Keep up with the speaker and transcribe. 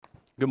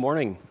Good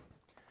morning.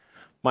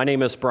 My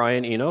name is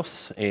Brian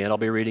Enos, and I'll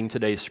be reading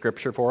today's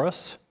scripture for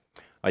us.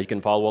 You can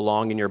follow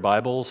along in your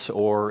Bibles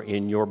or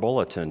in your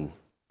bulletin.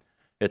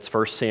 It's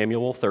 1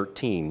 Samuel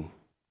 13.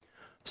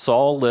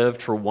 Saul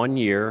lived for 1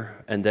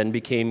 year and then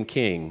became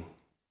king,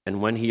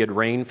 and when he had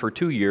reigned for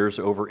 2 years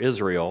over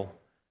Israel,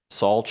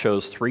 Saul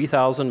chose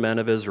 3,000 men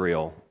of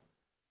Israel.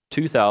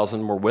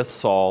 2,000 were with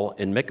Saul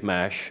in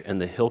Michmash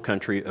and the hill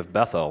country of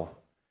Bethel,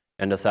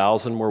 and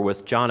 1,000 were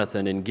with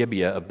Jonathan in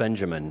Gibeah of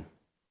Benjamin.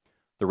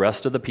 The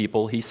rest of the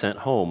people he sent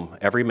home,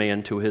 every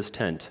man to his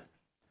tent.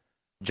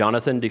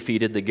 Jonathan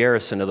defeated the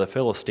garrison of the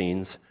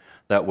Philistines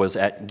that was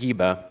at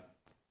Geba,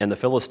 and the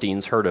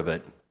Philistines heard of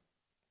it.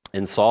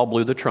 And Saul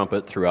blew the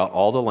trumpet throughout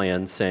all the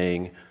land,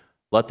 saying,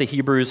 "Let the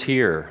Hebrews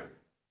hear."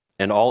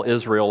 And all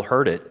Israel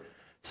heard it,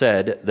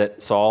 said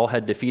that Saul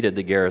had defeated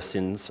the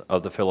garrisons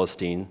of the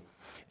Philistine,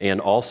 and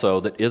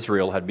also that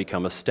Israel had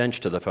become a stench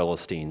to the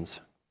Philistines.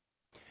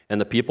 And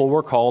the people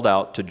were called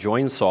out to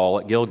join Saul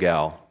at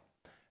Gilgal.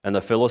 And the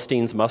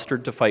Philistines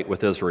mustered to fight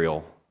with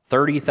Israel,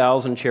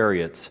 30,000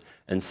 chariots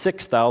and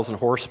 6,000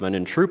 horsemen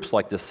and troops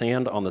like the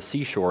sand on the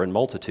seashore in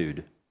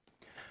multitude.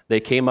 They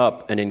came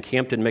up and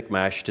encamped in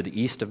Michmash to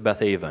the east of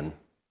Bethaven.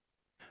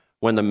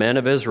 When the men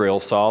of Israel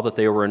saw that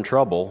they were in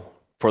trouble,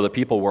 for the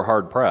people were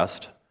hard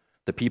pressed,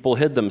 the people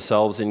hid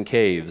themselves in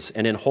caves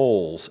and in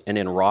holes and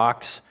in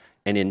rocks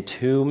and in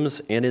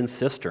tombs and in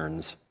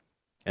cisterns.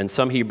 And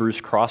some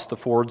Hebrews crossed the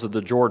fords of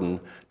the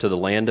Jordan to the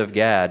land of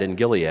Gad and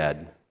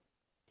Gilead.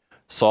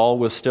 Saul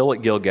was still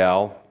at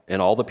Gilgal,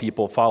 and all the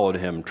people followed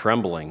him,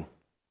 trembling.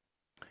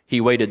 He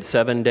waited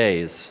 7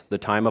 days, the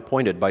time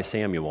appointed by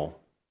Samuel.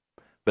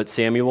 But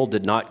Samuel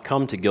did not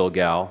come to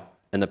Gilgal,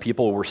 and the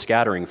people were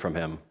scattering from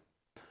him.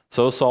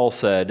 So Saul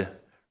said,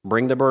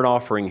 "Bring the burnt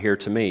offering here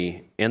to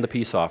me, and the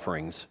peace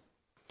offerings."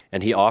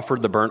 And he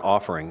offered the burnt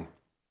offering.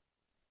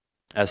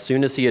 As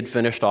soon as he had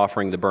finished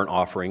offering the burnt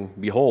offering,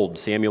 behold,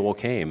 Samuel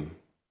came.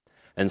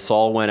 And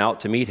Saul went out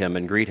to meet him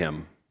and greet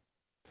him.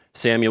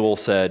 Samuel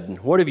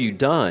said, "What have you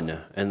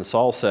done?" And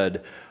Saul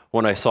said,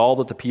 "When I saw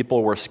that the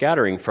people were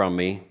scattering from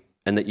me,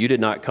 and that you did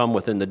not come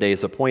within the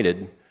days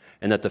appointed,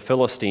 and that the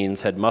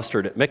Philistines had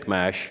mustered at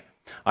Michmash,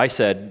 I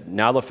said,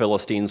 'Now the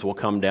Philistines will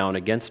come down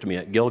against me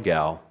at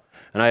Gilgal,'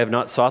 and I have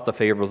not sought the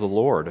favor of the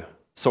Lord.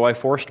 So I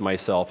forced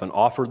myself and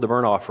offered the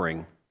burnt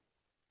offering."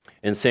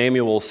 And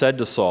Samuel said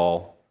to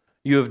Saul,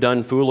 "You have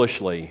done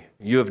foolishly.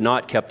 You have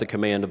not kept the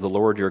command of the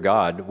Lord your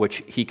God,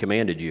 which he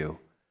commanded you.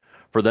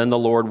 For then the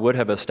Lord would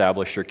have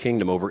established your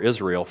kingdom over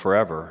Israel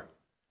forever.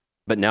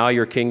 But now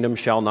your kingdom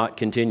shall not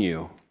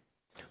continue.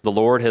 The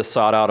Lord has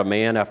sought out a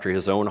man after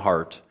his own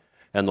heart,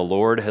 and the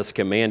Lord has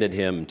commanded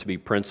him to be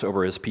prince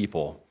over his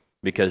people,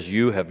 because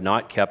you have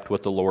not kept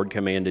what the Lord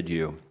commanded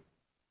you."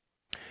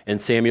 And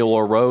Samuel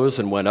arose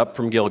and went up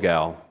from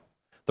Gilgal.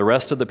 The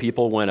rest of the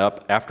people went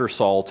up after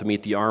Saul to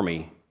meet the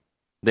army.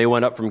 They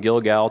went up from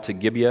Gilgal to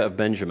Gibeah of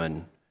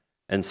Benjamin,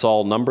 and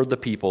Saul numbered the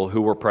people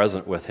who were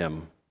present with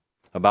him,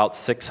 about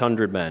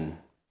 600 men.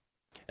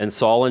 And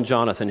Saul and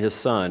Jonathan his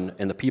son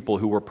and the people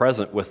who were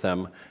present with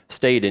them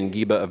stayed in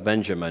Gibeah of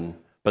Benjamin,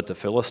 but the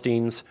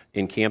Philistines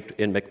encamped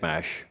in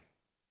Michmash.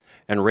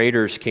 And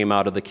raiders came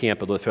out of the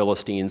camp of the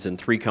Philistines in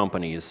 3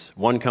 companies.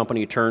 One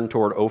company turned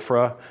toward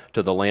Ophrah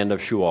to the land of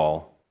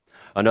Shual.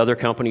 Another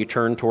company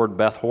turned toward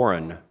Beth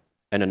Horon,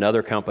 and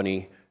another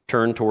company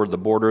turned toward the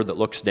border that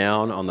looks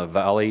down on the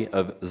valley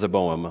of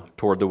Zeboim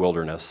toward the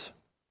wilderness.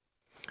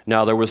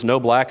 Now there was no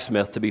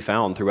blacksmith to be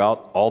found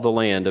throughout all the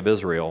land of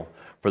Israel,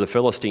 for the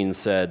Philistines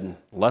said,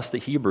 "Lest the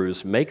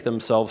Hebrews make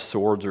themselves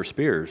swords or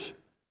spears."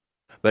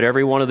 But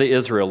every one of the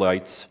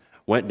Israelites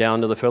went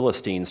down to the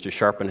Philistines to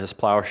sharpen his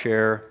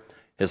plowshare,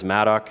 his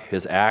mattock,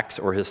 his axe,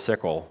 or his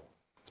sickle.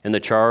 And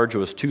the charge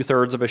was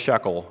 2/3 of a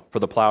shekel for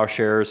the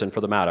plowshares and for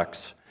the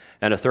mattocks,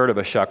 and 1/3 of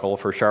a shekel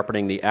for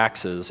sharpening the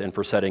axes and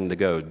for setting the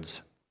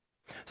goads.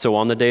 So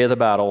on the day of the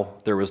battle,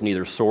 there was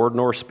neither sword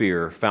nor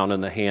spear found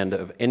in the hand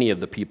of any of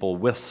the people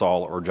with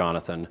Saul or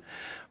Jonathan,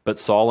 but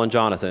Saul and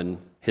Jonathan,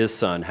 his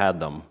son, had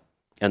them.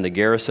 And the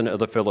garrison of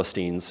the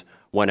Philistines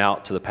went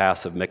out to the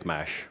pass of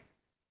Michmash.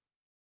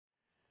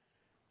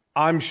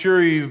 I'm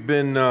sure you've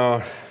been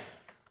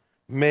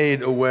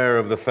made aware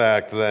of the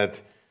fact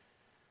that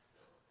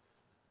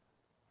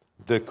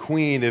the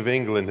Queen of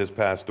England has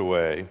passed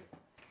away.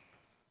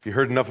 Have you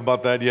heard enough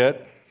about that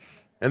yet?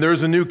 And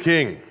there's a new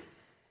king.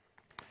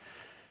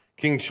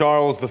 King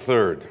Charles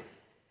III.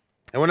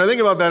 And when I think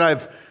about that, I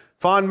have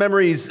fond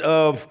memories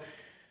of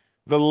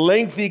the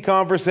lengthy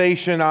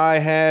conversation I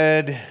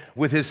had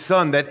with his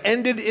son that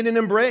ended in an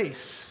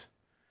embrace.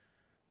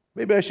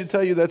 Maybe I should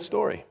tell you that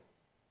story.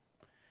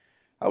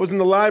 I was in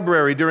the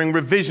library during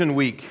revision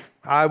week.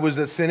 I was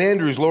at St.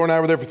 Andrews. Laura and I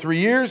were there for 3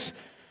 years.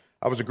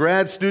 I was a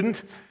grad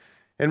student.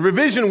 And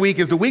revision week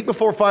is the week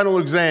before final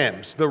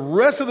exams. The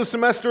rest of the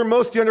semester,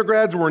 most of the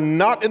undergrads were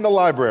not in the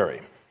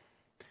library.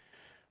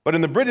 But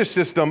in the British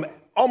system,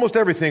 almost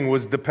everything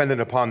was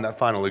dependent upon that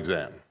final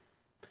exam.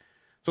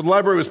 So the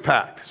library was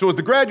packed. So as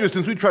the graduate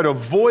students, we tried to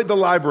avoid the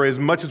library as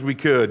much as we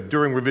could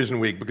during revision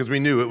week because we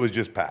knew it was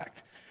just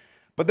packed.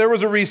 But there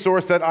was a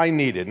resource that I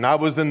needed, and I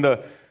was in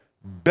the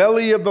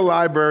belly of the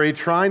library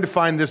trying to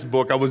find this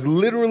book. I was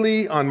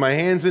literally on my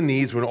hands and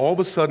knees when all of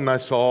a sudden I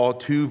saw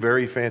two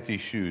very fancy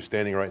shoes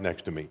standing right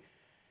next to me.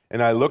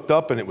 And I looked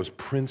up, and it was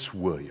Prince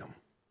William.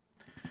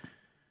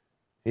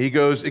 He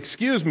goes,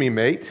 "Excuse me,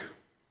 mate."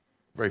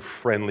 Very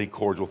friendly,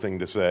 cordial thing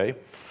to say.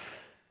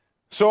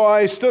 So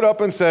I stood up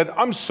and said,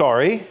 "I'm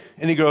sorry."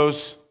 And he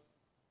goes,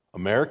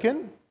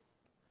 "American?"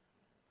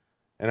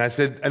 And I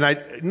said,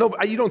 no,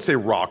 you don't say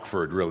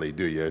Rockford, really,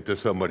 do you, to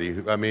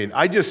somebody?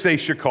 I just say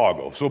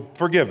Chicago, so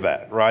forgive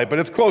that, right? But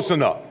it's close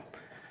enough.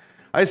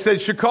 I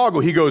said, "Chicago."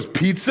 He goes,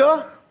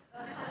 "Pizza?"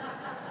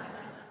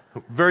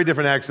 Very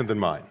different accent than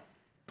mine.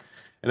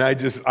 And I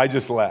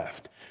just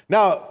laughed.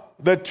 Now,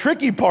 the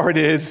tricky part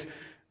is,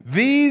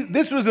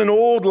 this was an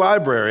old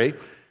library,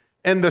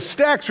 and the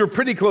stacks were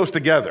pretty close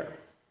together.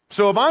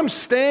 So if I'm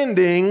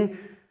standing,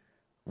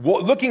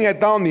 looking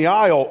down the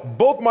aisle,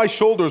 both my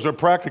shoulders are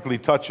practically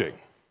touching.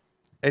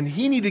 And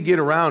he needed to get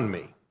around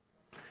me.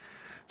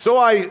 So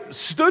I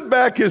stood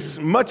back as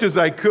much as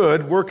I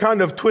could. We're kind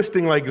of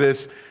twisting like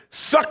this,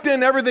 sucked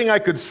in everything I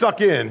could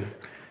suck in.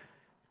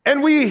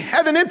 And we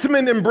had an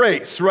intimate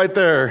embrace right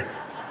there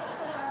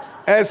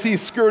as he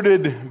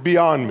skirted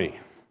beyond me,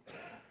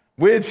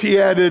 which he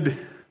added,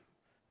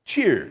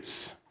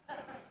 "Cheers."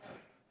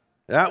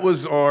 That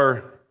was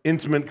our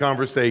intimate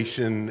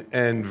conversation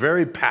and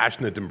very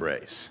passionate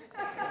embrace.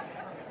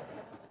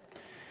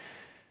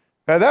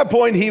 At that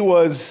point, he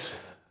was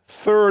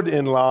third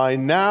in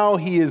line. Now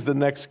he is the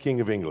next King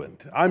of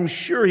England. I'm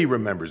sure he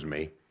remembers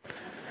me.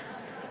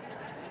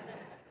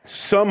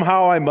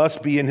 Somehow I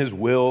must be in his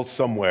will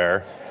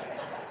somewhere.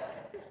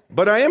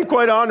 But I am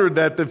quite honored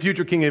that the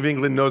future King of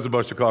England knows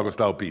about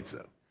Chicago-style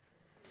pizza.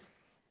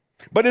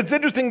 But it's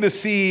interesting to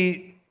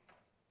see,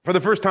 for the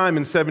first time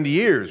in 70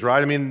 years,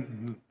 right?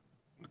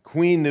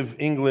 Queen of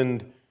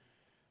England,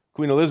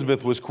 Queen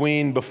Elizabeth, was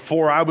queen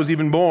before I was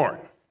even born.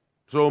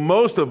 So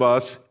most of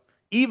us,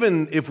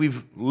 even if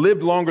we've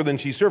lived longer than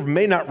she served,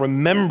 may not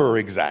remember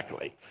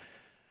exactly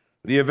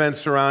the events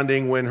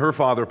surrounding when her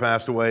father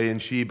passed away and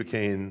she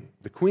became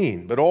the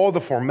queen. But all the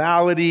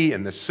formality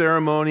and the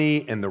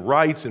ceremony and the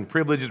rights and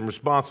privileges and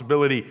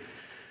responsibility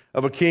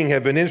of a king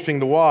have been interesting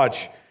to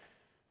watch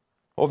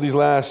all these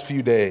last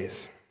few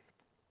days.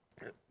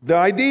 The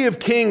idea of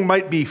king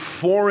might be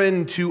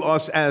foreign to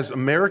us as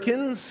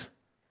Americans.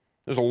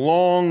 There's a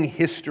long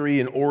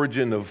history and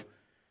origin of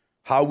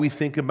how we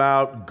think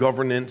about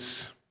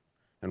governance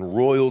and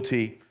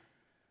royalty.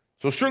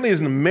 So certainly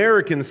as an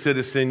American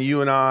citizen,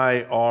 you and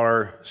I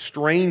are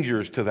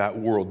strangers to that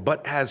world.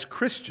 But as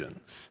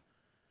Christians,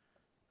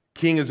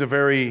 king is a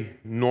very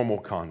normal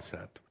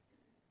concept.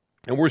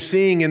 And we're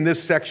seeing in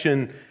this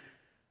section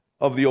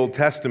of the Old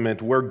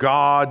Testament where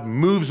God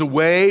moves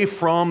away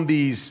from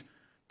these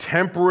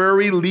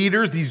temporary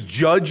leaders, these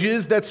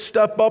judges that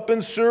step up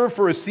and serve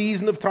for a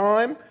season of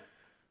time,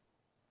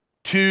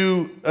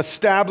 to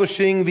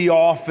establishing the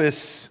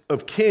office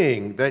of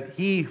king that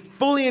he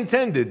fully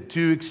intended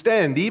to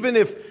extend. Even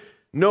if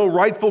no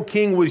rightful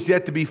king was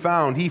yet to be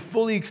found, he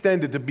fully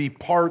extended to be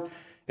part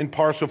and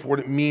parcel for what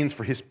it means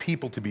for his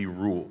people to be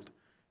ruled.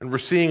 And we're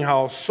seeing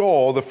how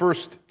Saul, the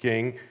first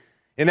king,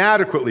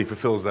 inadequately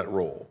fulfills that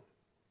role.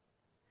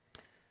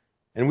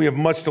 And we have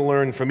much to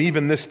learn from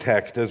even this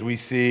text as we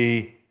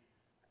see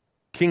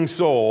King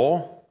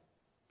Saul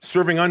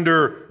serving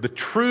under the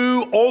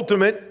true,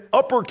 ultimate,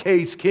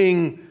 uppercase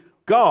King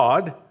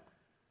God,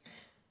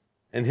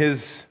 and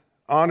his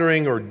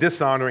honoring or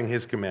dishonoring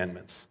his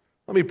commandments.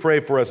 Let me pray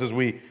for us as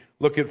we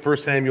look at 1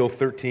 Samuel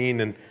 13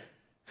 and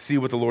see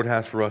what the Lord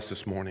has for us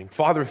this morning.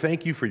 Father,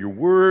 thank you for your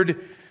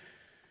word.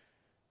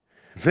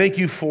 Thank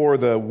you for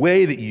the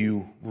way that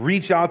you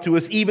reach out to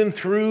us, even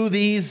through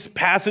these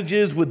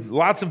passages with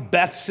lots of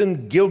Beths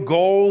and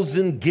Gilgals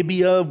and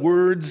Gibeah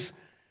words,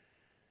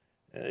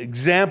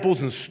 examples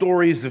and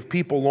stories of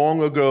people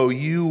long ago.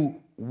 You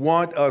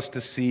want us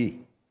to see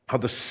how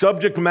the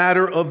subject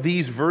matter of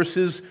these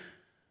verses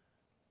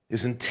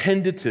is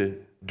intended to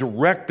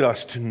direct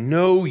us to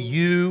know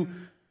you,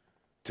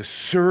 to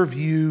serve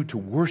you, to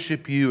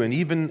worship you, and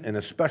even and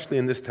especially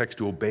in this text,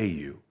 to obey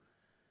you.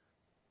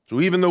 So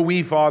even though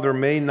we, Father,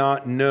 may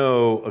not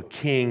know a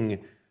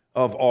king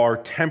of our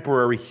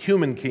temporary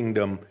human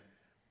kingdom,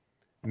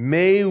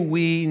 may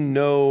we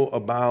know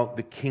about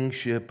the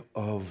kingship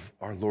of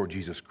our Lord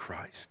Jesus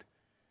Christ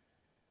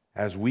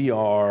as we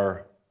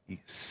are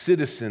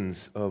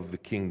citizens of the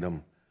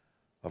kingdom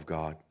of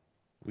God.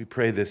 We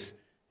pray this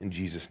in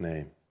Jesus'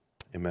 name.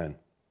 Amen.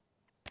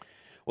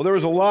 Well, there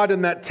was a lot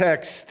in that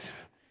text,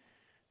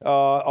 a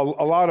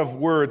lot of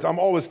words. I'm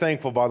always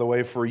thankful, by the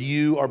way, for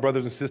you, our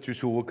brothers and sisters,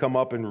 who will come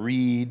up and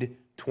read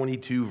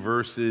 22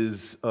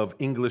 verses of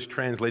English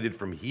translated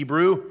from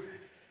Hebrew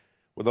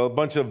with a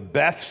bunch of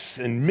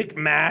Beths and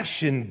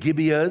Michmash and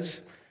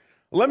Gibeahs.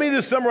 Let me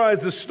just summarize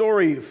the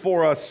story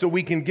for us so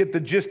we can get the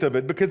gist of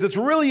it, because it's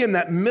really in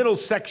that middle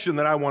section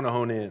that I want to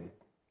hone in.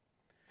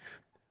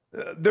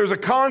 There's a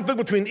conflict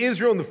between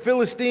Israel and the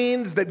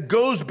Philistines that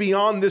goes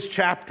beyond this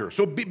chapter.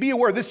 So be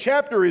aware, this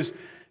chapter is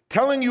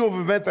telling you of an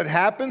event that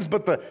happens,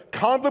 but the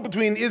conflict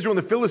between Israel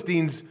and the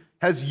Philistines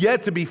has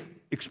yet to be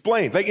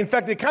explained. Like, in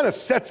fact, it kind of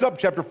sets up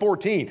chapter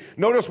 14.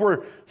 Notice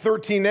where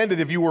 13 ended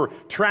if you were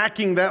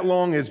tracking that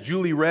long as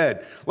Julie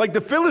read. Like, the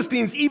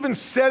Philistines even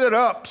set it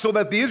up so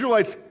that the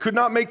Israelites could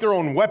not make their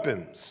own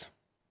weapons.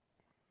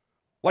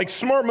 Like,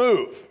 smart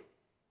move.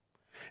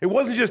 It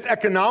wasn't just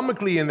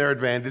economically in their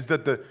advantage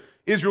that the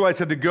Israelites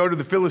had to go to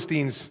the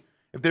Philistines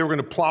if they were going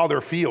to plow their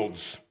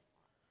fields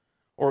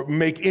or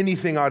make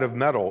anything out of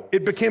metal.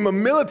 It became a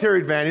military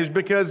advantage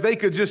because they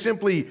could just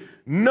simply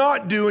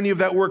not do any of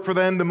that work for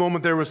them the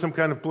moment there was some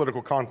kind of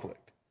political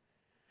conflict.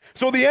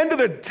 So the end of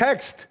the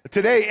text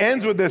today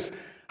ends with this: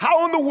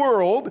 how in the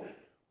world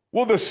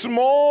will the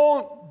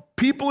small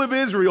people of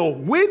Israel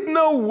with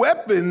no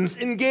weapons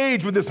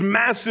engage with this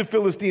massive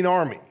Philistine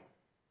army?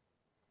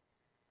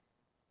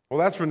 Well,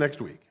 that's for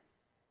next week.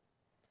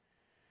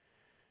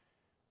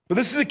 But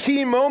this is a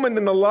key moment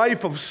in the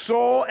life of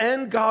Saul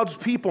and God's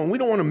people, and we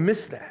don't want to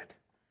miss that.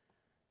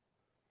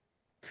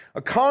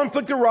 A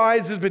conflict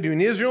arises between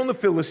Israel and the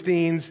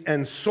Philistines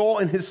and Saul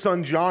and his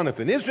son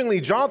Jonathan.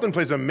 Interestingly, Jonathan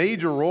plays a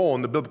major role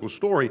in the biblical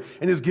story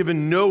and is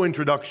given no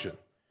introduction.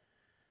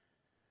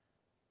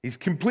 He's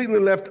completely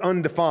left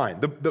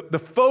undefined. The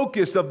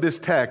focus of this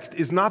text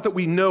is not that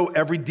we know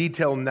every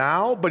detail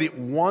now, but it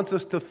wants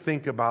us to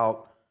think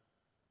about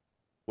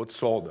what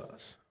Saul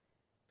does.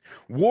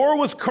 War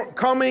was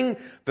coming.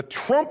 The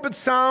trumpet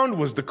sound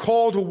was the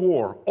call to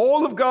war.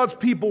 All of God's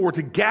people were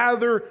to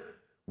gather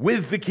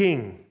with the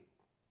king.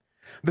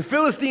 The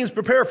Philistines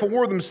prepare for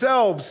war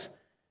themselves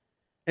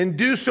and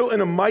do so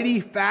in a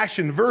mighty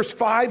fashion. Verse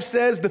 5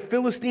 says the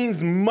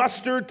Philistines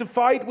mustered to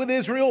fight with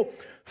Israel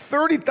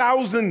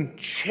 30,000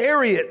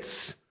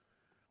 chariots.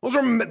 Those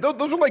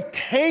are like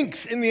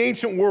tanks in the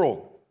ancient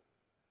world.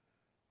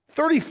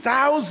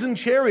 30,000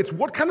 chariots.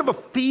 What kind of a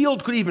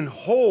field could even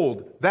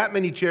hold that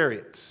many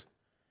chariots?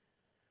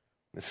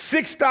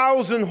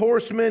 6,000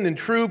 horsemen and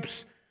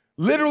troops.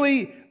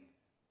 Literally,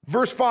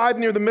 verse 5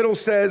 near the middle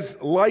says,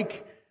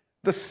 like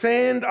the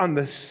sand on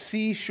the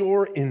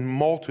seashore in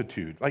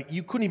multitude. Like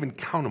you couldn't even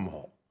count them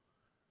all.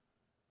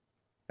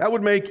 That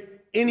would make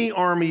any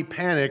army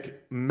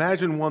panic.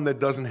 Imagine one that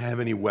doesn't have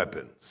any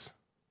weapons.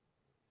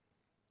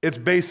 It's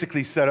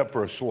basically set up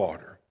for a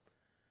slaughter.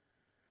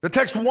 The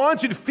text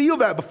wants you to feel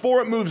that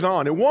before it moves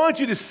on. It wants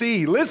you to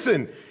see,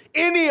 listen,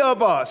 any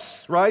of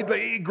us, right?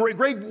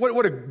 Greg,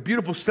 what a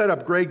beautiful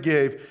setup Greg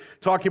gave,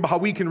 talking about how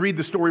we can read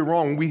the story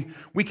wrong.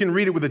 We can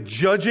read it with a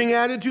judging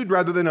attitude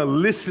rather than a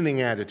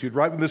listening attitude,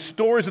 right? With the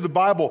stories of the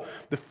Bible,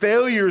 the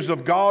failures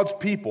of God's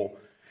people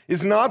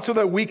is not so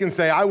that we can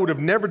say, I would have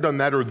never done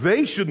that, or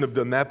they shouldn't have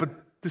done that, but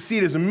to see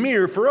it as a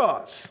mirror for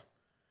us.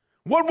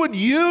 What would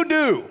you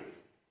do?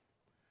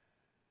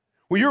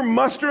 Well, you're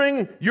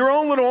mustering your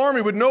own little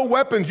army with no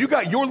weapons. You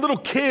got your little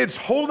kids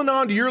holding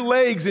on to your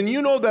legs, and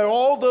you know that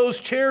all those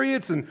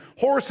chariots and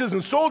horses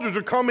and soldiers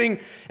are coming,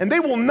 and they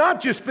will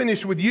not just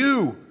finish with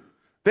you.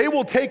 They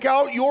will take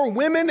out your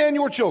women and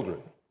your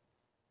children.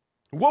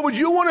 What would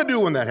you want to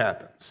do when that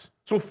happens?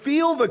 So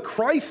feel the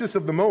crisis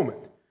of the moment.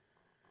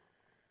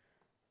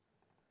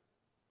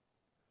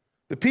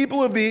 The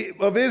people of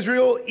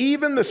Israel,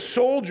 even the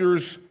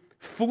soldiers,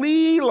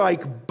 flee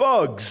like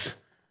bugs,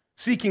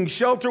 seeking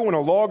shelter when a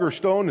log or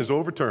stone is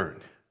overturned.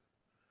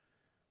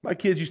 My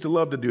kids used to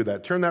love to do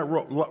that. Turn that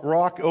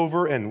rock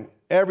over and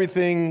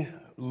everything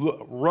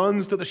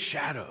runs to the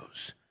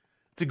shadows.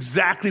 It's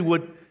exactly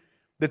what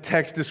the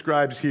text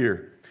describes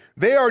here.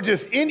 They are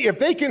just if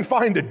they can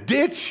find a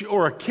ditch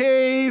or a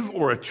cave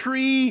or a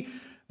tree,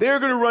 they're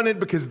going to run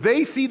it because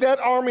they see that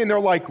army and they're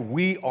like,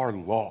 we are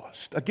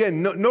lost.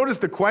 Again, notice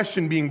the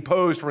question being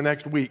posed for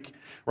next week,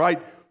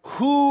 right?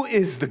 Who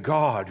is the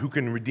God who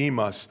can redeem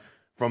us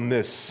from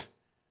this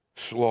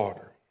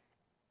slaughter?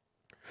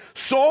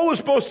 Saul was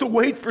supposed to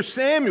wait for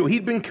Samuel.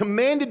 He'd been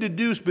commanded to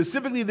do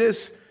specifically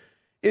this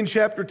in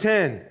chapter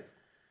 10.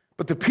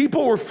 But the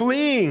people were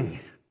fleeing.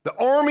 The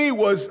army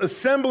was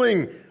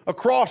assembling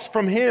across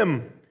from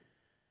him,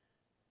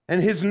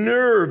 and his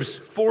nerves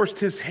forced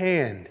his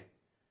hand.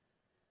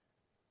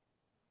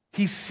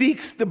 He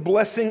seeks the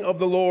blessing of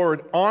the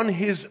Lord on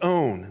his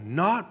own,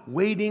 not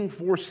waiting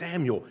for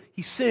Samuel.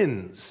 He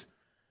sins.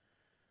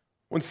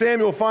 When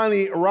Samuel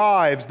finally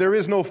arrives, there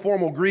is no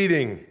formal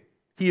greeting.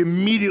 He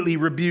immediately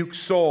rebukes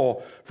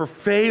Saul for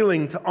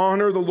failing to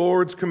honor the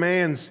Lord's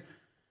commands.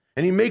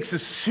 And he makes a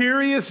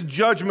serious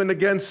judgment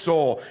against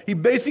Saul. He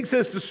basically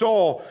says to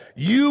Saul,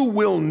 you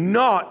will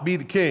not be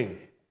the king.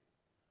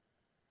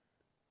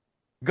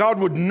 God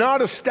would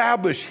not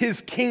establish his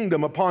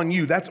kingdom upon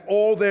you. That's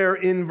all there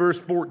in verse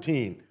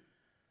 14.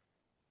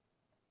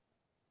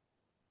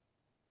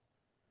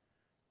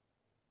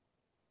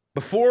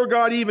 Before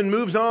God even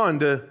moves on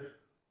to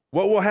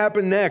what will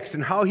happen next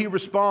and how he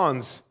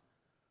responds,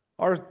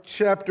 our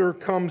chapter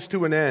comes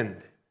to an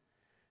end.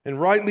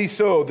 And rightly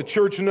so, the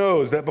church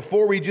knows that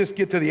before we just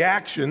get to the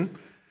action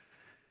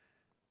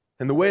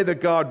and the way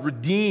that God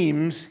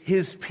redeems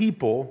his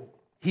people,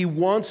 he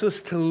wants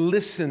us to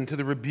listen to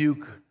the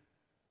rebuke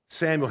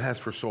Samuel has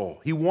for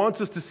Saul. He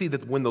wants us to see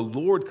that when the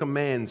Lord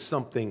commands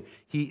something,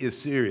 he is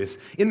serious.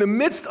 In the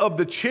midst of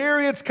the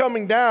chariots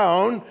coming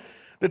down,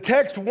 the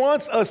text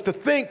wants us to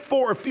think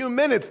for a few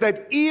minutes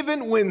that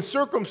even when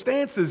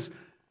circumstances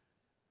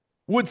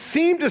would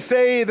seem to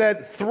say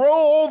that throw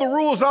all the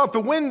rules out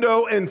the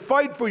window and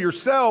fight for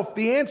yourself,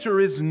 the answer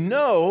is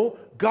no.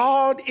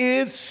 God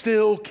is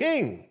still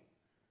king.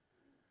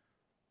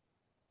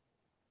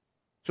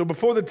 So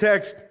before the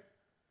text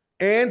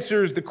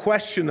answers the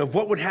question of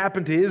what would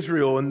happen to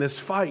Israel in this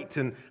fight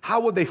and how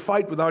would they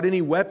fight without any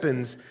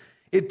weapons,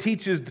 it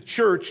teaches the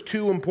church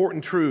two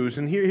important truths.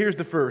 And here's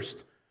the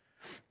first.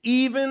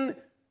 Even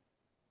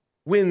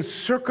when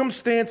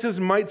circumstances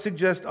might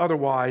suggest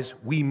otherwise,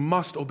 we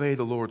must obey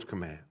the Lord's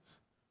commands.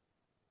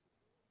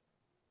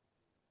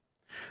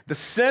 The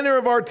center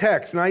of our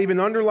text, and I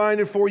even underlined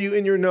it for you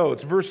in your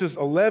notes, verses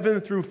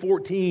 11 through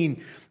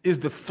 14, is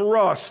the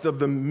thrust of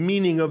the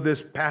meaning of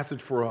this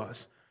passage for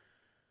us.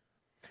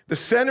 The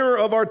center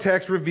of our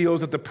text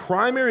reveals that the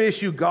primary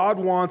issue God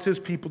wants his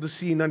people to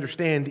see and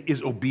understand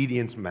is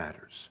obedience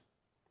matters.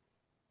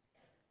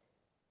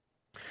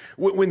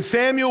 When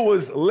Samuel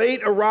was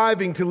late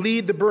arriving to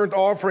lead the burnt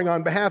offering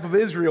on behalf of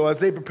Israel as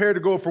they prepared to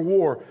go for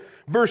war,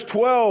 verse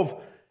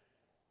 12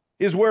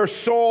 is where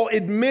Saul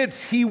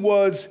admits he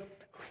was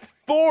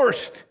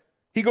forced.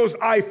 He goes,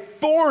 I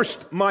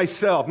forced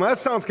myself. Now that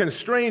sounds kind of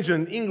strange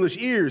in English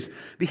ears.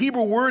 The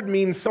Hebrew word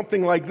means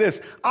something like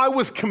this. I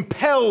was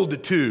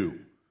compelled to.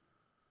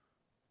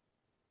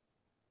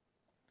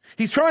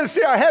 He's trying to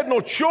say I had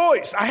no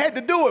choice. I had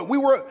to do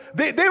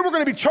it. They were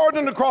going to be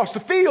charging across the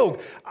field.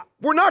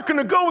 We're not going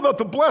to go without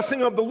the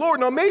blessing of the Lord.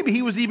 Now, maybe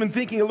he was even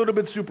thinking a little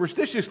bit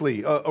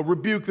superstitiously, a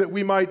rebuke that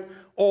we might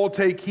all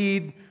take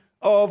heed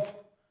of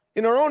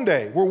in our own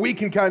day, where we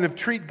can kind of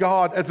treat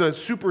God as a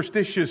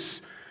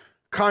superstitious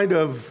kind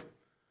of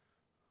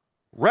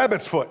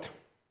rabbit's foot.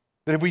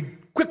 That if we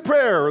quick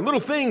prayer or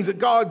little things that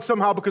God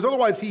somehow, because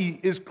otherwise he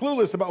is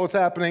clueless about what's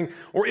happening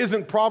or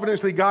isn't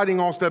providentially guiding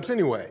all steps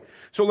anyway.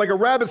 So like a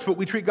rabbit's foot,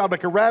 we treat God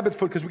like a rabbit's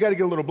foot because we got to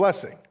get a little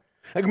blessing.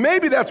 Like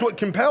maybe that's what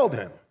compelled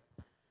him.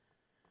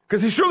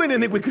 Because he surely didn't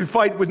think we could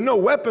fight with no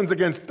weapons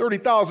against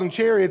 30,000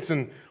 chariots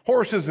and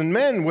horses and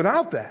men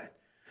without that.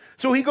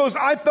 So he goes,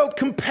 I felt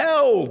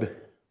compelled.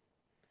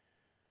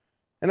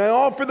 And I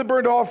offer the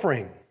burnt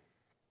offering.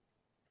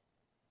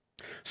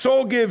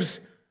 Saul gives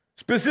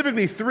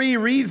specifically 3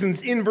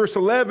 reasons in verse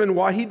 11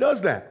 why he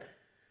does that.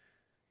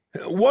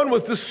 One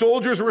was the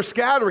soldiers were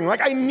scattering. Like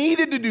I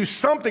needed to do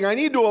something. I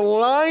needed to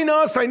align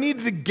us. I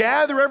needed to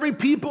gather every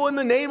people in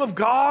the name of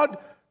God.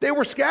 They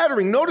were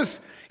scattering.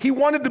 Notice he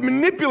wanted to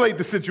manipulate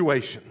the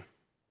situation.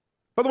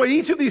 By the way,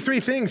 each of these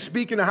 3 things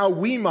speak into how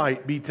we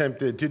might be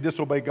tempted to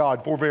disobey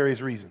God for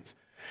various reasons.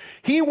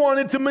 He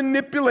wanted to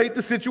manipulate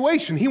the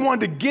situation. He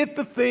wanted to get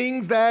the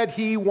things that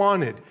he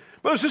wanted.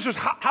 Brothers and sisters,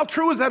 how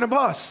true is that of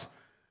us?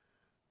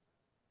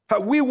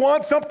 We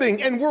want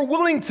something and we're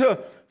willing to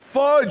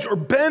fudge or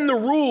bend the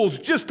rules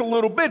just a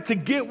little bit to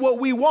get what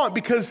we want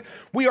because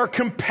we are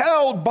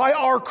compelled by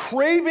our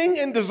craving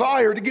and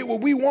desire to get what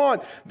we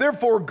want.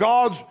 Therefore,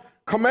 God's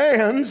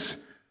commands,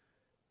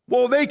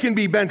 well, they can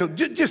be bent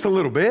just a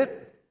little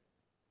bit,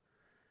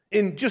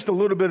 in just a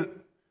little bit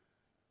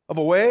of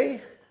a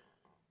way.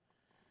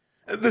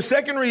 The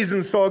second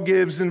reason Saul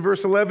gives in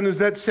verse 11 is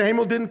that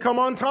Samuel didn't come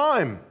on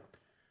time.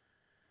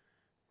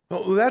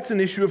 Well, that's an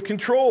issue of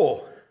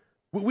control.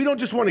 We don't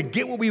just want to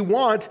get what we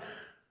want.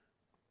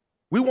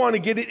 We want to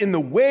get it in the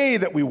way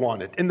that we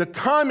want it, in the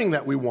timing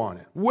that we want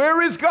it.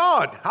 Where is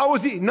God? How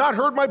has he not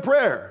heard my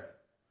prayer?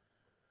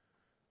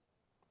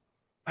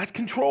 That's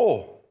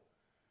control.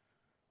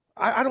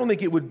 I don't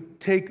think it would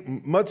take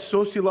much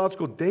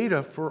sociological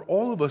data for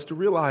all of us to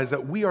realize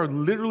that we are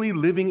literally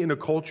living in a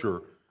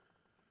culture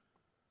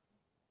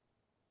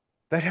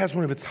that has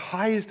one of its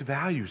highest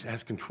values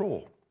as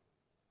control.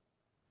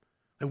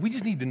 And we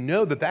just need to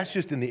know that that's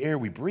just in the air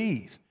we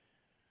breathe.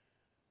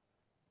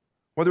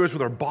 Whether it's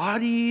with our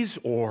bodies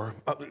or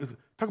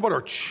talk about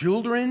our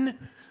children.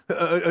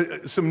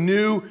 Some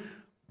new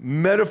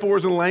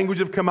metaphors and language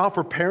have come out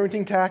for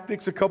parenting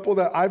tactics, a couple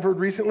that I've heard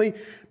recently.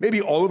 Maybe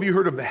all of you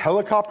heard of the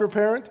helicopter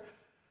parent.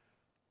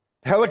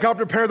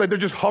 Helicopter parent, like they're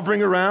just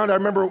hovering around. I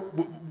remember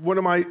one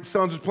of my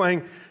sons was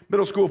playing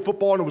middle school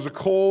football and it was a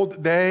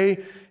cold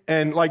day.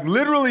 And like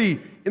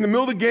literally in the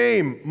middle of the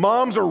game,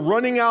 moms are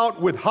running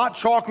out with hot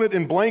chocolate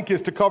and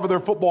blankets to cover their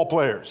football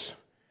players.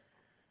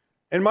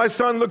 And my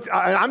son looked,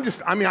 I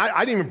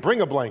didn't even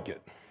bring a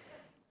blanket.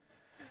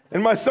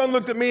 And my son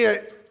looked at me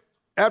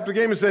after the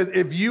game and said,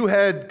 if you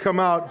had come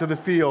out to the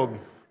field,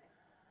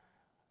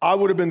 I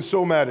would have been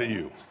so mad at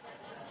you.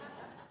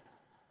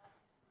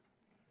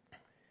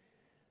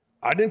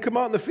 I didn't come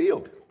out in the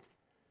field.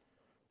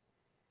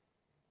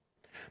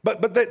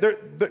 But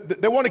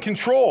they want to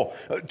control.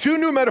 2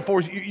 new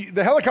metaphors.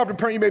 The helicopter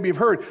parent you maybe have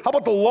heard. How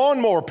about the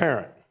lawnmower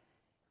parent?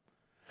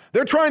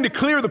 They're trying to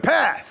clear the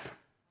path.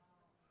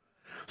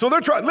 So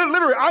they're trying,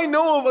 literally, I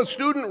know of a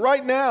student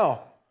right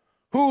now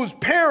whose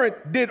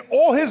parent did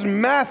all his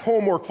math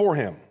homework for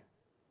him.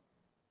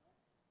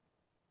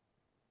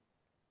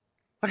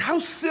 Like, how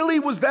silly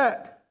was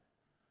that?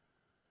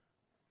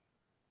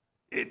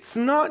 It's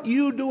not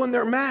you doing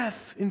their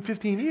math in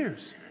 15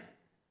 years.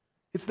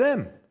 It's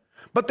them.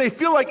 But they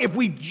feel like if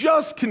we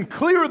just can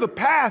clear the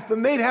path,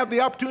 then they'd have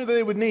the opportunity that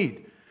they would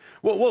need.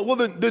 Well,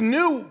 the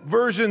new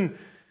version,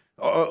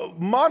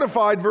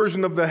 modified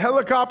version of the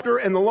helicopter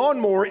and the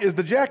lawnmower is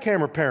the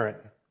jackhammer parent.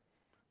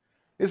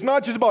 It's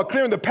not just about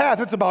clearing the path,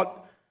 it's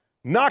about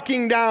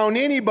knocking down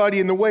anybody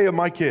in the way of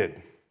my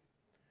kid.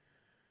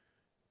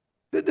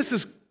 This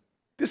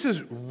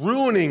is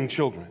ruining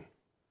children,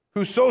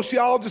 who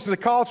sociologists and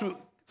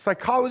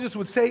psychologists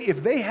would say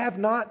if they have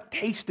not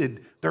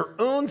tasted their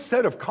own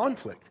set of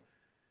conflict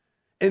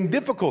and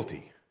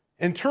difficulty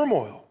and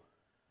turmoil,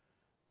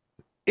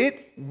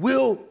 it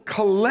will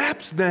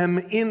collapse them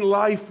in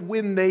life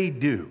when they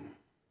do.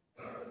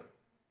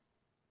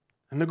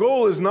 And the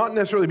goal is not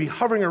necessarily to be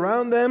hovering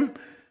around them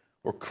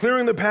or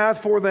clearing the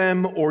path for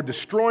them or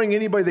destroying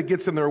anybody that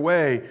gets in their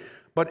way.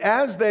 But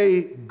as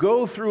they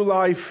go through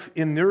life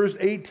in those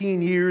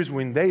 18 years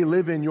when they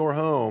live in your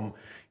home,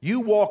 you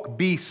walk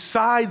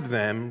beside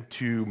them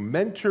to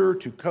mentor,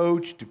 to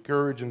coach, to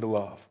encourage, and to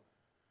love.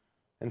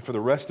 And for the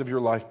rest of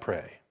your life,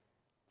 pray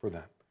for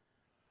them.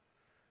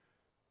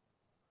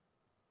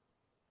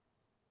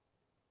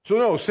 So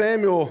no,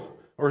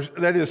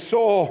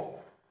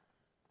 Saul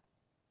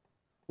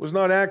was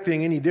not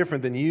acting any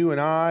different than you and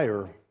I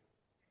or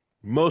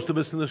most of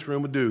us in this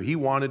room would do. He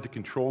wanted to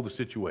control the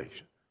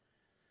situation.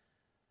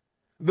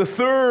 The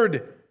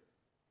third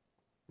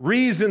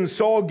reason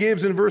Saul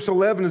gives in verse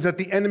 11 is that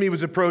the enemy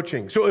was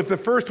approaching. So if the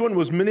first one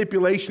was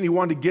manipulation, he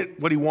wanted to get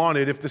what he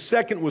wanted. If the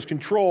second was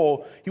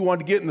control, he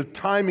wanted to get in the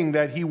timing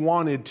that he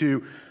wanted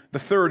to. The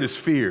third is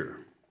fear.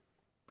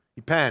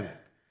 He panicked.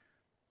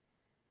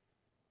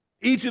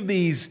 Each of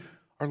these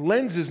are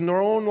lenses in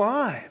our own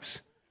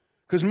lives.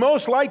 Because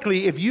most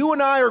likely, if you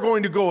and I are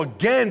going to go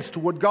against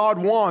what God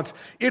wants,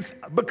 it's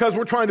because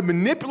we're trying to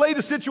manipulate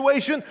a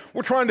situation,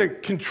 we're trying to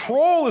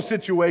control a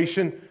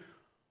situation,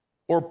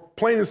 or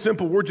plain and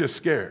simple, we're just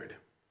scared.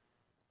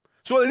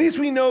 So at least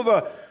we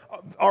know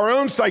our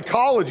own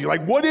psychology.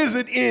 Like, what is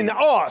it in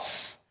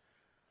us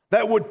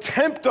that would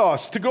tempt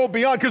us to go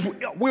beyond? Because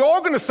we're all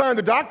going to sign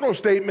the doctrinal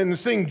statement and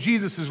sing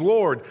Jesus is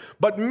Lord.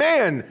 But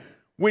man,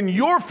 when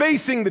you're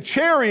facing the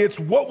chariots,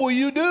 what will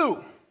you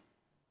do?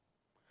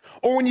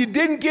 Or when you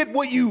didn't get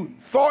what you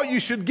thought you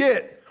should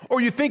get,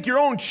 or you think your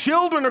own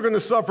children are going to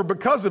suffer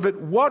because of it,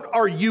 what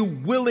are you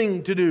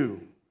willing to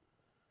do?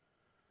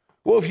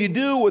 Well, if you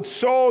do what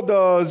Saul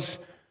does,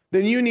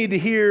 then you need to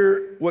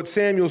hear what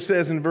Samuel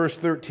says in verse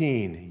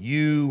 13.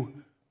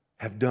 You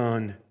have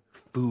done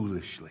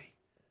foolishly.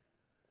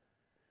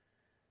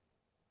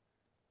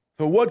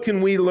 So what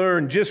can we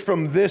learn just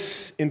from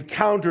this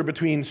encounter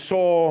between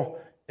Saul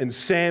and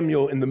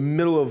Samuel in the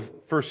middle of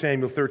 1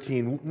 Samuel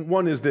 13?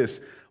 One is this: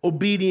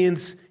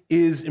 obedience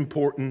is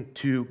important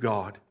to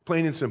God,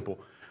 plain and simple.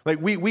 Like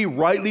we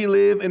rightly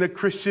live in a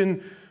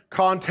Christian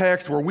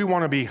context where we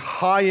want to be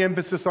high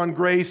emphasis on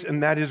grace,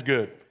 and that is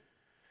good.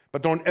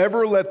 But don't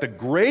ever let the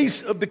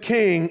grace of the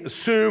king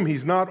assume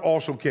he's not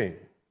also king.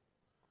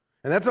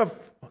 And that's a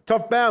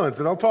tough balance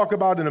that I'll talk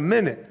about in a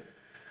minute.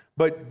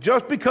 But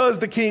just because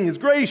the king is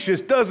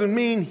gracious doesn't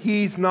mean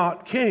he's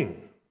not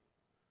king.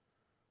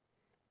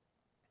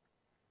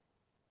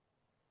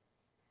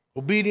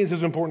 Obedience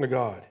is important to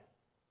God.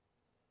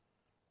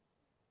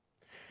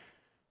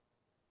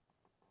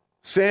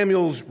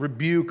 Samuel's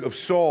rebuke of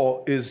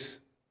Saul is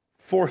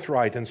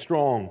forthright and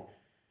strong.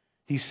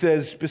 He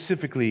says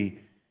specifically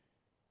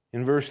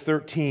in verse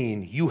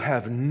 13, you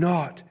have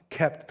not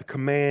kept the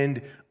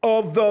command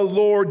of the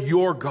Lord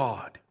your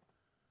God.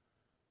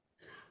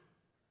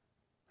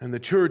 And the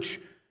church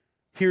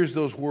hears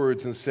those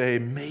words and say,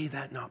 may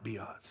that not be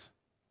us.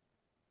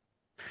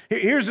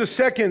 Here's the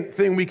second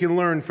thing we can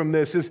learn from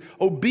this is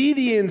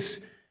obedience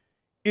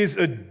is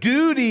a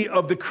duty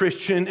of the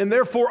Christian and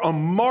therefore a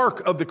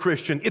mark of the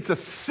Christian. It's a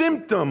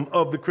symptom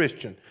of the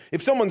Christian.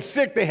 If someone's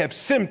sick, they have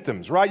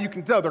symptoms, right? You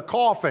can tell they're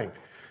coughing,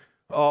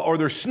 or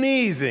they're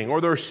sneezing,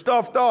 or they're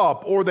stuffed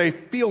up, or they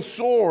feel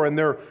sore and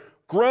they're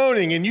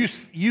groaning, and you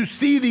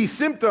see these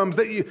symptoms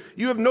that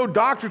you have no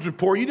doctor's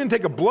report, you didn't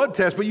take a blood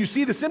test, but you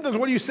see the symptoms.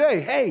 What do you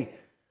say? Hey,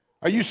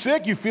 are you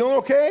sick? You feeling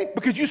okay?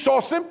 Because you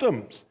saw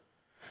symptoms.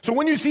 So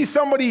when you see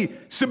somebody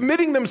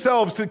submitting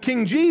themselves to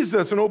King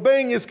Jesus and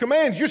obeying his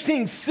commands, you're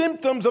seeing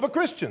symptoms of a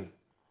Christian.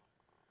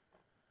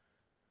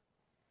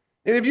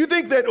 And if you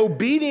think that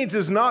obedience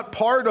is not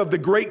part of the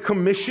Great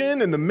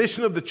Commission and the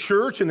mission of the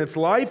church and its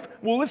life,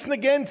 well, listen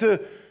again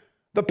to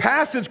the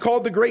passage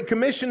called the Great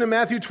Commission in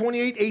Matthew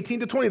 28,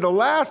 18-20, the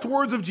last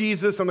words of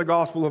Jesus on the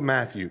Gospel of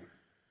Matthew.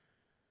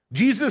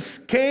 Jesus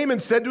came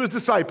and said to his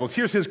disciples,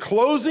 here's his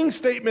closing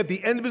statement at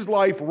the end of his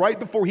life, right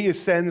before he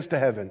ascends to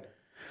heaven.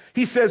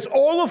 He says,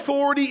 all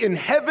authority in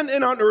heaven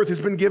and on earth has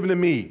been given to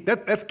me.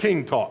 That's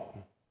king talk.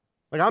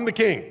 Like, I'm the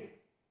king.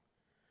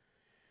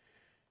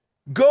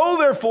 Go,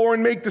 therefore,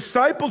 and make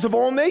disciples of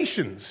all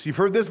nations. You've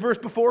heard this verse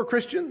before,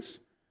 Christians?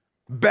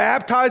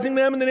 Baptizing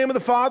them in the name of the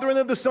Father and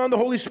of the Son and the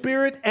Holy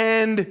Spirit,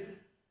 and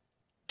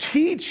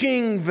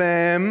teaching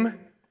them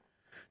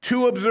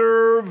to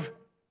observe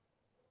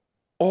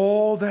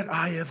all that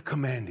I have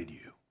commanded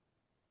you.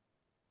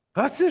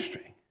 That's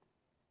history.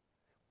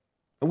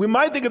 And we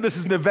might think of this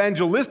as an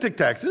evangelistic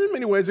text. And in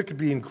many ways, it could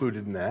be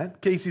included in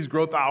that. Casey's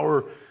Growth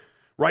Hour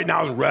right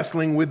now is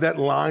wrestling with that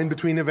line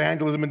between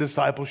evangelism and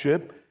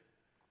discipleship.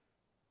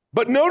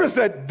 But notice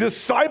that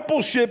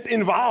discipleship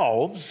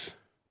involves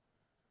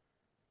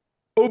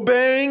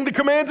obeying the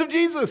commands of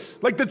Jesus.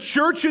 Like the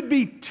church should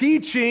be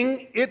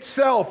teaching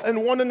itself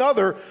and one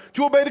another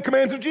to obey the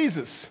commands of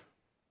Jesus.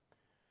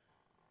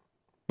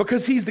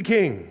 Because he's the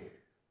king.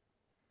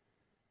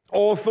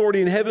 All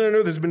authority in heaven and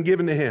earth has been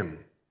given to him.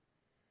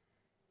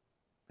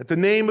 At the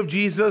name of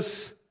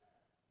Jesus,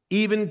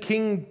 even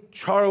King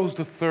Charles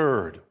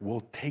III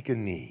will take a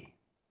knee.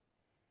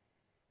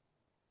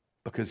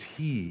 Because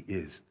he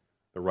is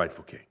the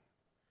rightful king.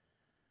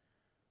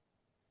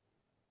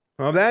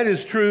 Now, if that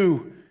is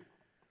true,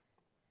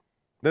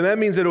 then that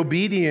means that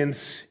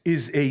obedience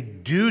is a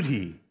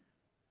duty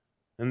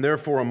and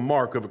therefore a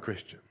mark of a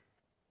Christian.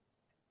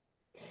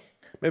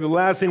 Maybe the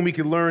last thing we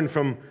could learn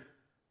from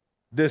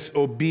this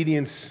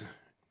obedience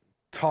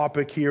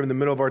topic here in the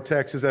middle of our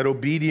text is that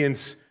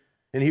obedience,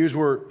 and here's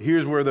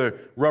where the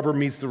rubber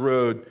meets the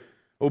road,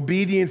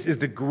 obedience is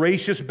the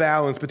gracious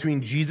balance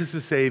between Jesus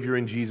as Savior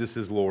and Jesus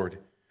as Lord.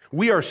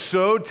 We are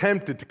so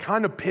tempted to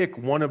kind of pick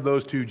one of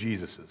those two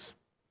Jesuses.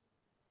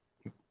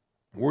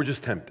 We're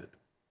just tempted.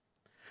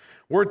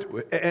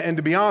 And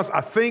to be honest,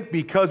 I think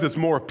because it's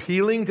more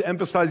appealing to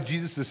emphasize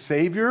Jesus as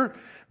Savior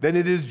than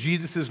it is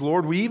Jesus as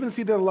Lord, we even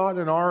see that a lot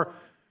in our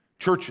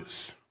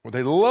churches, where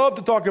they love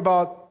to talk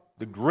about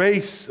the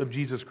grace of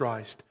Jesus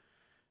Christ,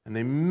 and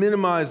they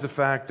minimize the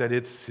fact that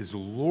it's his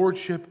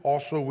lordship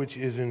also which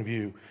is in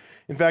view.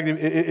 In fact,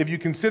 if you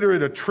consider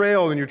it a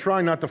trail and you're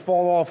trying not to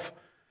fall off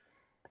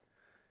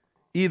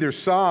either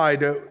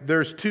side,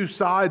 there's two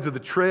sides of the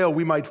trail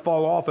we might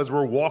fall off as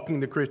we're walking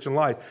the Christian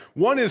life.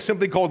 One is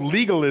simply called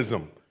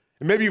legalism.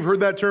 And maybe you've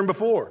heard that term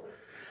before.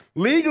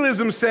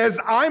 Legalism says,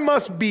 I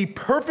must be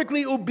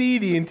perfectly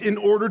obedient in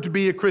order to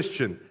be a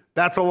Christian.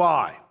 That's a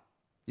lie.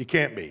 You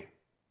can't be.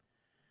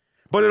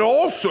 But it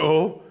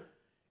also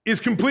is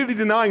completely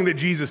denying that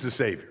Jesus is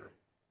Savior.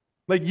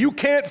 Like, you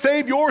can't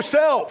save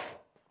yourself.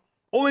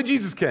 Only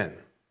Jesus can.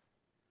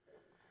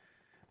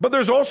 But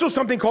there's also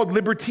something called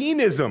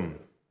libertinism.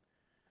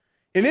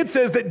 And it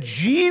says that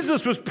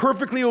Jesus was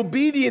perfectly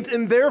obedient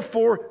and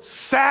therefore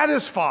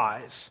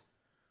satisfies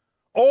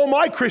all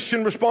my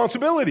Christian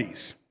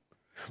responsibilities.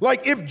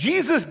 Like, if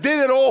Jesus did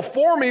it all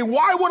for me,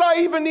 why would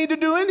I even need to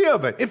do any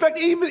of it? In fact,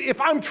 even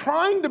if I'm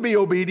trying to be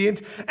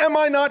obedient, am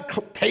I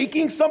not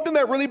taking something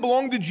that really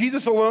belonged to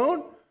Jesus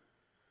alone?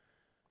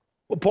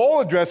 Well,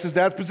 Paul addresses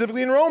that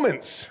specifically in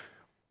Romans.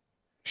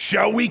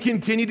 Shall we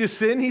continue to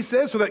sin, he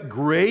says, so that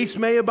grace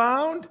may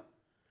abound?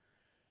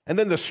 And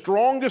then the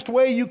strongest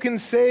way you can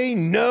say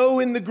no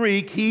in the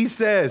Greek, he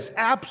says,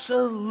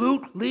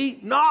 absolutely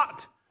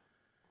not.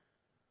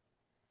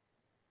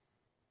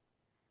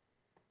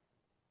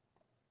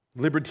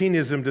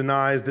 Libertinism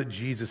denies that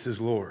Jesus is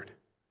Lord.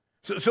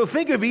 So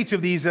think of each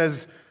of these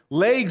as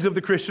legs of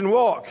the Christian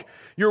walk.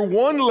 Your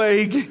one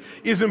leg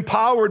is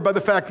empowered by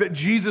the fact that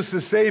Jesus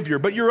is Savior,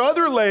 but your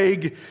other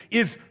leg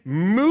is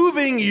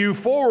moving you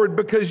forward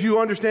because you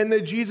understand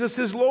that Jesus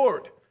is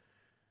Lord.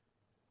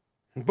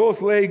 And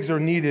both legs are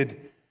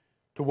needed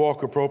to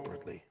walk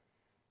appropriately.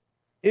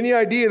 Any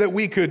idea that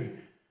we could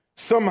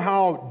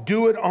somehow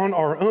do it on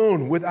our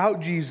own without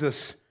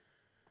Jesus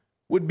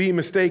would be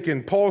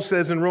mistaken. Paul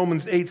says in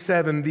Romans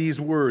 8:7 these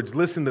words,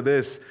 listen to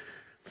this,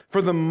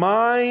 for the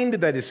mind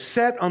that is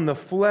set on the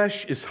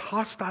flesh is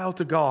hostile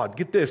to God.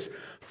 Get this,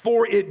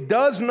 for it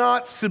does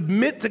not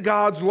submit to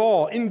God's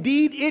law.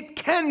 Indeed, it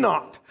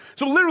cannot.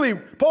 So literally,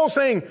 Paul's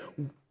saying,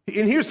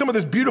 and here's some of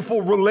this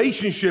beautiful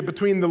relationship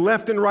between the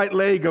left and right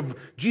leg of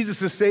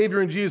Jesus as Savior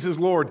and Jesus as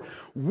Lord.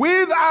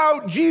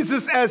 Without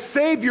Jesus as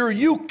Savior,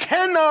 you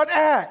cannot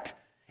act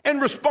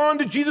and respond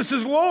to Jesus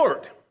as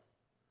Lord.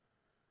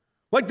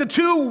 Like the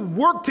two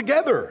work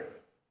together.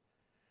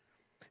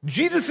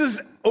 Jesus'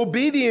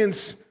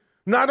 obedience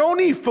not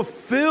only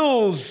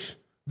fulfills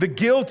the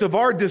guilt of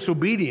our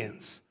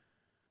disobedience,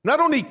 not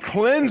only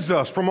cleanses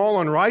us from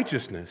all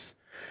unrighteousness,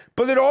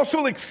 but it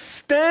also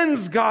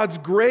extends God's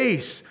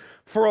grace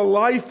for a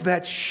life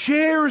that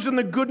shares in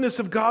the goodness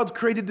of God's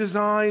created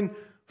design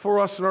for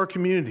us in our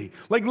community.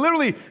 Like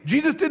literally,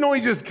 Jesus didn't only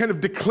just kind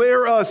of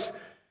declare us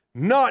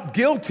not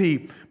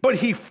guilty, but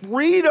he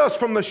freed us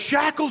from the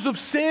shackles of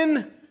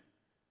sin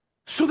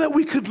so that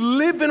we could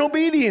live in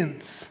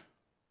obedience.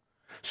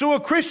 So a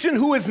Christian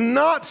who is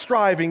not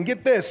striving,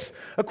 get this,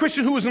 a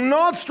Christian who is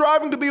not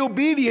striving to be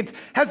obedient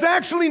has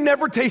actually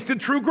never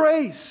tasted true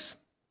grace.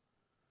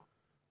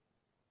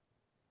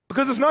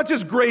 Because it's not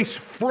just grace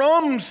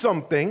from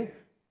something,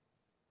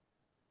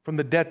 from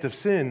the debt of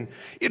sin,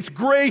 it's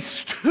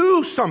grace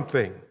to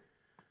something,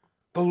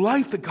 the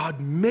life that God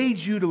made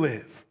you to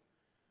live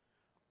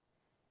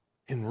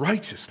in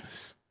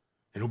righteousness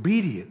and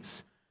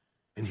obedience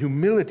and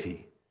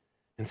humility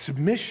and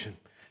submission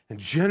and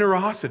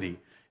generosity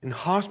and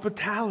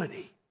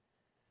hospitality.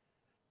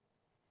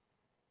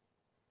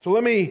 So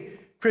let me,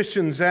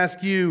 Christians,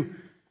 ask you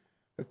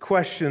a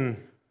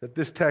question that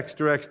this text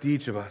directs to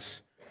each of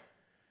us.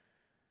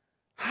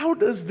 How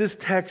does this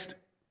text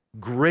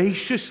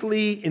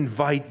graciously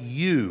invite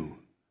you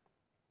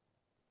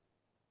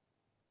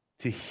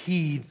to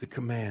heed the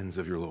commands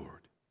of your Lord?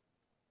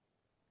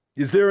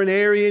 Is there an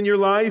area in your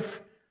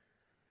life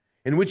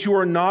in which you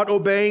are not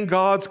obeying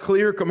God's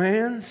clear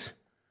commands?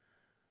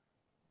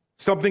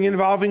 Something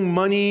involving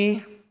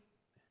money,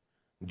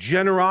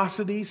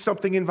 generosity,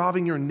 something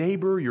involving your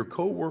neighbor, your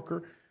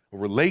coworker, a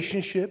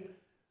relationship,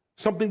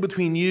 something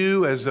between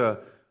you as a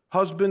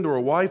husband or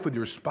a wife with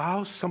your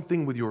spouse,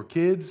 something with your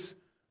kids,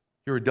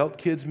 your adult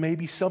kids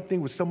maybe,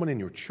 something with someone in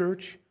your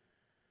church,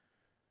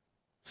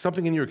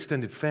 something in your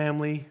extended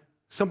family,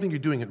 something you're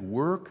doing at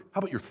work. How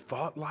about your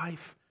thought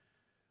life?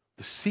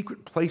 The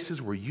secret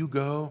places where you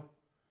go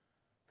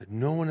that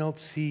no one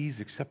else sees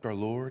except our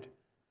Lord.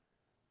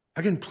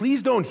 Again,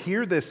 please don't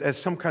hear this as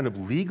some kind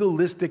of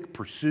legalistic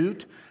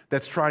pursuit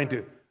that's trying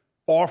to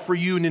offer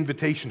you an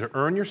invitation to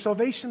earn your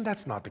salvation.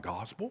 That's not the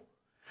gospel.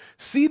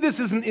 See this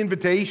as an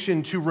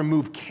invitation to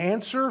remove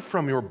cancer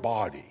from your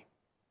body.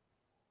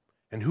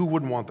 And who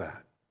wouldn't want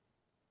that?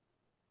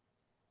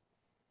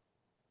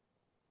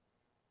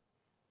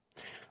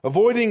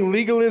 Avoiding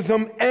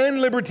legalism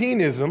and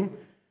libertinism,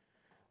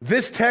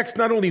 this text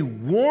not only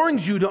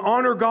warns you to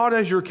honor God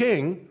as your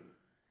king,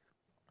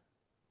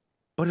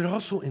 but it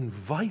also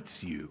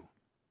invites you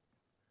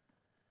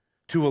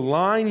to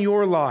align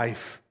your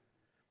life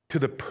to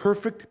the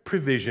perfect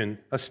provision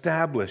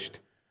established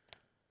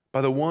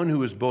by the one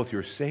who is both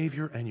your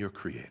Savior and your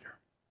Creator.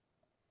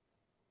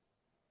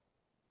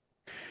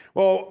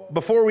 Well,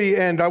 before we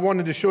end, I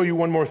wanted to show you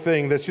one more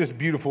thing that's just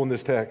beautiful in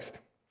this text.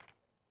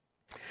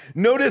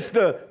 Notice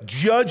the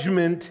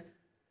judgment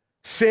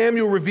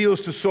Samuel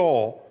reveals to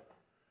Saul,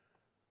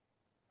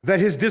 that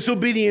his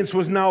disobedience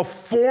was now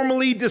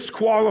formally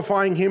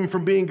disqualifying him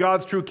from being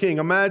God's true king.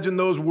 Imagine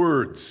those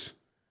words.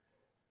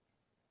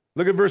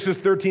 Look at verses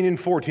 13 and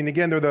 14.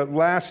 Again, they're the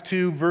last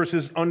two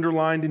verses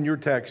underlined in your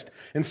text.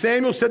 And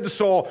Samuel said to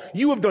Saul,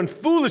 "You have done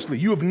foolishly.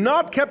 You have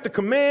not kept the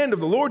command of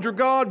the Lord your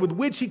God with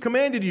which he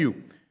commanded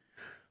you.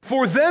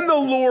 For then the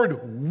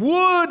Lord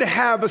would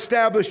have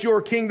established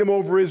your kingdom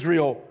over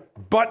Israel.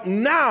 But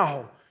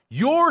now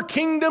your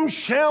kingdom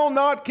shall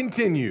not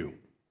continue.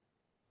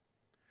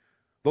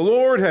 The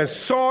Lord has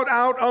sought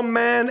out a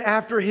man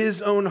after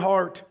his own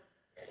heart,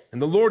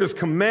 and the Lord has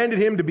commanded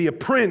him to be a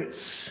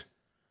prince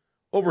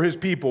over his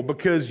people,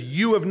 because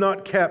you have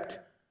not kept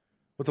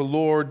what the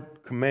Lord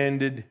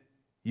commanded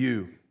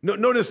you."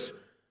 Notice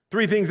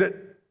three things that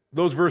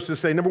those verses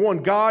say. Number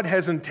one, God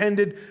has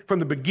intended from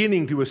the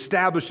beginning to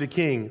establish a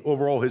king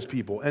over all his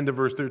people. End of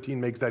verse 13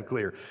 makes that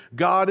clear.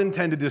 God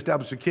intended to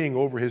establish a king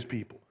over his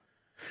people.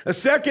 A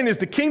second is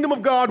the kingdom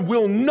of God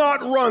will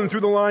not run through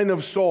the line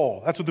of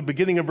Saul. That's what the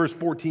beginning of verse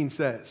 14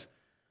 says.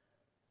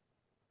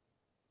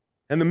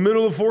 And the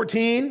middle of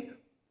 14,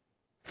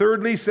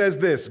 thirdly, says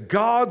this: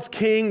 God's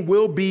king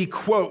will be,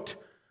 quote,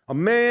 a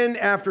man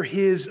after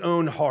his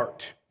own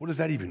heart. What does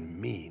that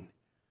even mean?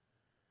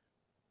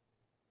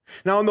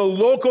 Now, in the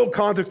local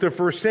context of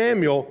 1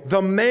 Samuel,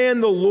 the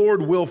man the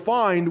Lord will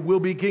find will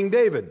be King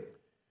David,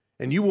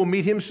 and you will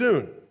meet him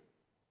soon.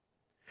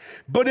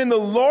 But in the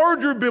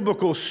larger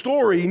biblical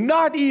story,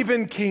 not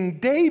even King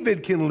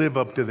David can live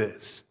up to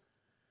this.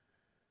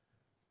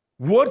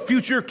 What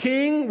future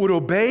king would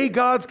obey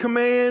God's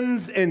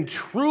commands and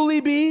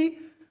truly be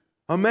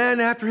a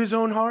man after his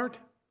own heart?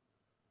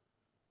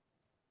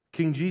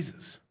 King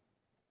Jesus.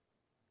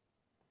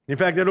 In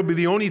fact, that'll be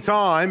the only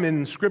time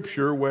in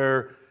Scripture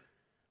where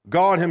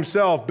God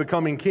himself,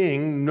 becoming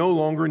king, no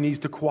longer needs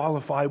to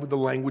qualify with the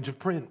language of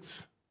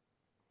prince.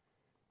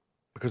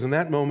 Because in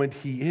that moment,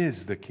 he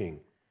is the King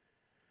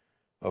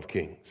of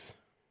kings.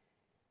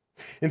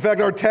 In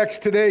fact, our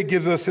text today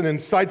gives us an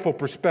insightful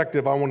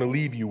perspective I want to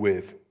leave you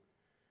with.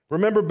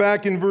 Remember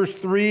back in verse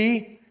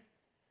 3,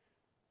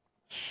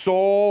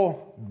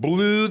 Saul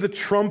blew the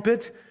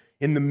trumpet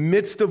in the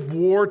midst of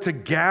war to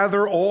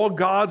gather all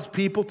God's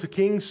people to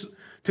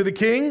the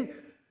king.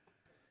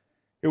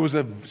 It was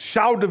a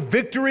shout of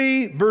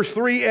victory. Verse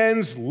 3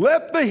 ends,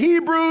 "Let the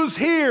Hebrews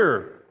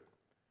hear.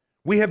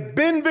 We have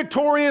been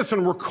victorious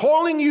and we're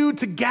calling you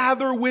to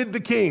gather with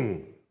the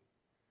king."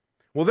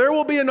 Well, there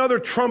will be another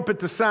trumpet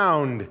to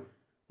sound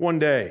one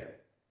day.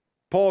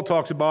 Paul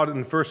talks about it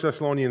in 1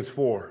 Thessalonians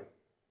 4.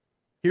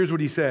 Here's what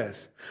he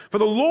says. "For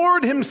the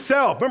Lord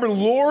himself," remember,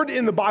 Lord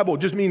in the Bible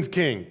just means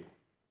king.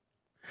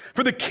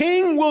 "For the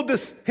king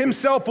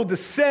himself will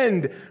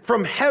descend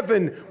from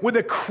heaven with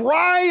a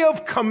cry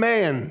of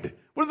command."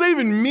 What does that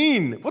even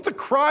mean? What's a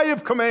cry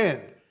of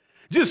command?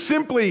 Just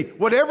simply,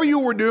 whatever you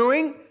were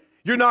doing,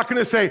 you're not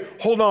going to say,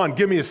 "Hold on,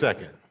 give me a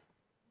second."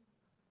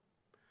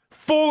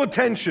 Full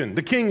attention,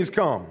 the king has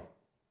come.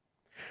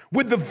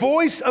 "With the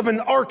voice of an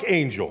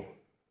archangel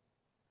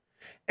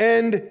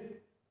and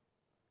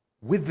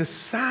with the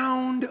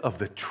sound of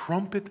the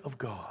trumpet of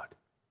God.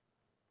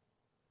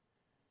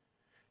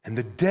 And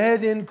the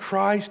dead in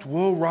Christ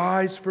will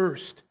rise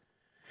first.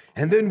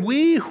 And then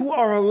we who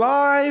are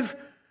alive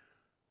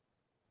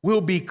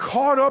will be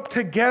caught up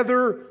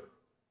together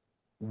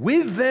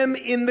with them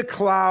in the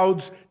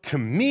clouds to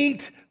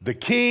meet the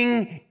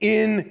King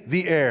in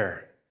the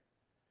air.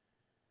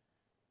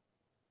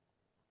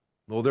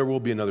 Well, there will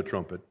be another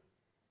trumpet.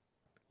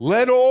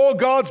 Let all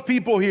God's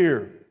people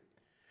hear.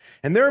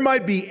 And there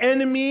might be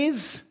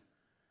enemies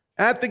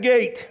at the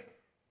gate,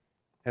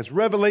 as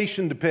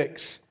Revelation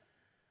depicts.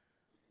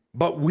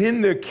 But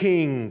when the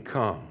King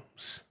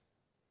comes,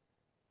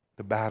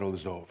 the battle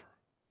is over.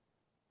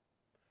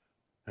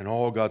 And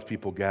all God's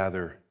people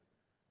gather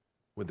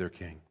with their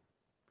King.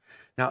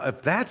 Now,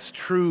 if that's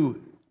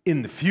true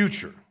in the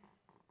future,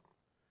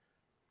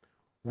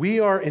 we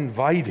are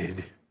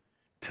invited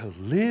to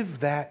live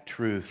that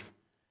truth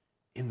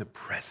in the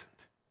present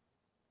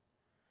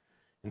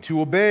and to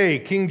obey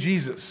King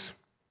Jesus.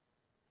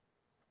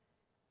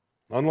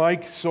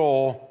 Unlike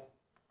Saul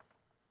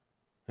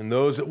and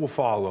those that will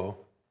follow,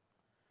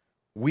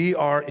 we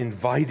are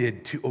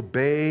invited to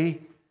obey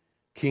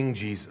King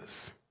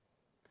Jesus.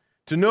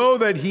 To know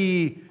that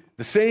He,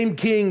 the same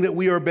King that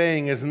we are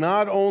obeying, is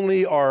not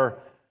only our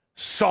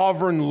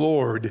sovereign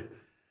Lord,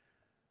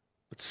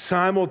 but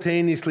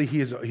simultaneously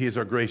He is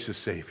our gracious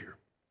Savior.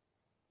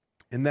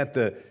 And that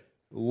the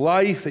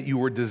life that you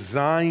were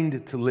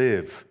designed to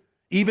live,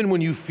 even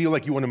when you feel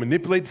like you want to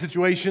manipulate the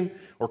situation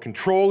or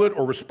control it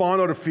or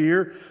respond out of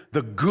fear,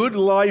 the good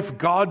life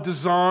God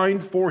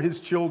designed for His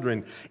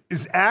children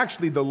is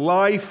actually the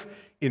life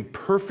in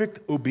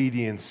perfect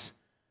obedience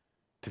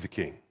to the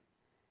King.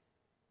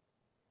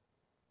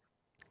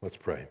 Let's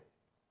pray.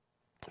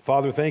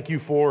 Father, thank You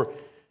for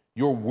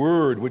Your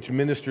word which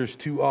ministers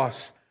to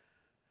us.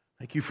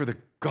 Thank You for the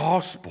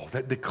gospel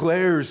that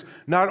declares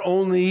not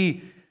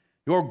only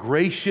Your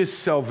gracious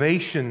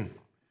salvation,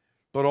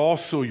 but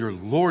also Your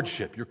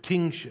lordship, Your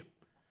kingship.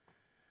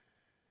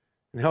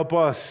 And help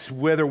us,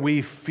 whether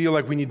we feel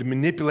like we need to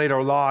manipulate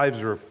our lives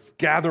or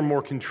gather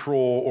more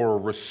control or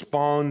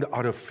respond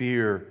out of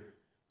fear,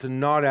 to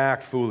not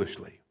act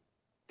foolishly,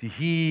 to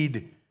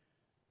heed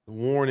the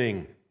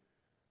warning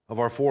of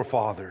our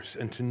forefathers,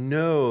 and to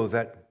know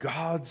that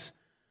God's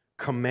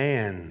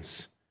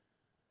commands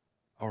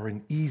are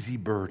an easy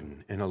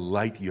burden and a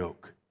light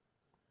yoke,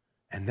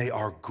 and they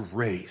are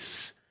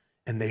grace,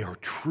 and they are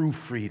true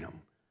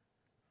freedom.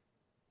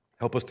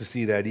 Help us to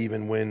see that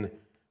even when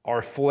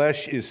our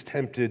flesh is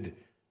tempted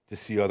to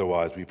see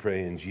otherwise. We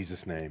pray in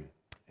Jesus' name.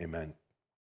 Amen.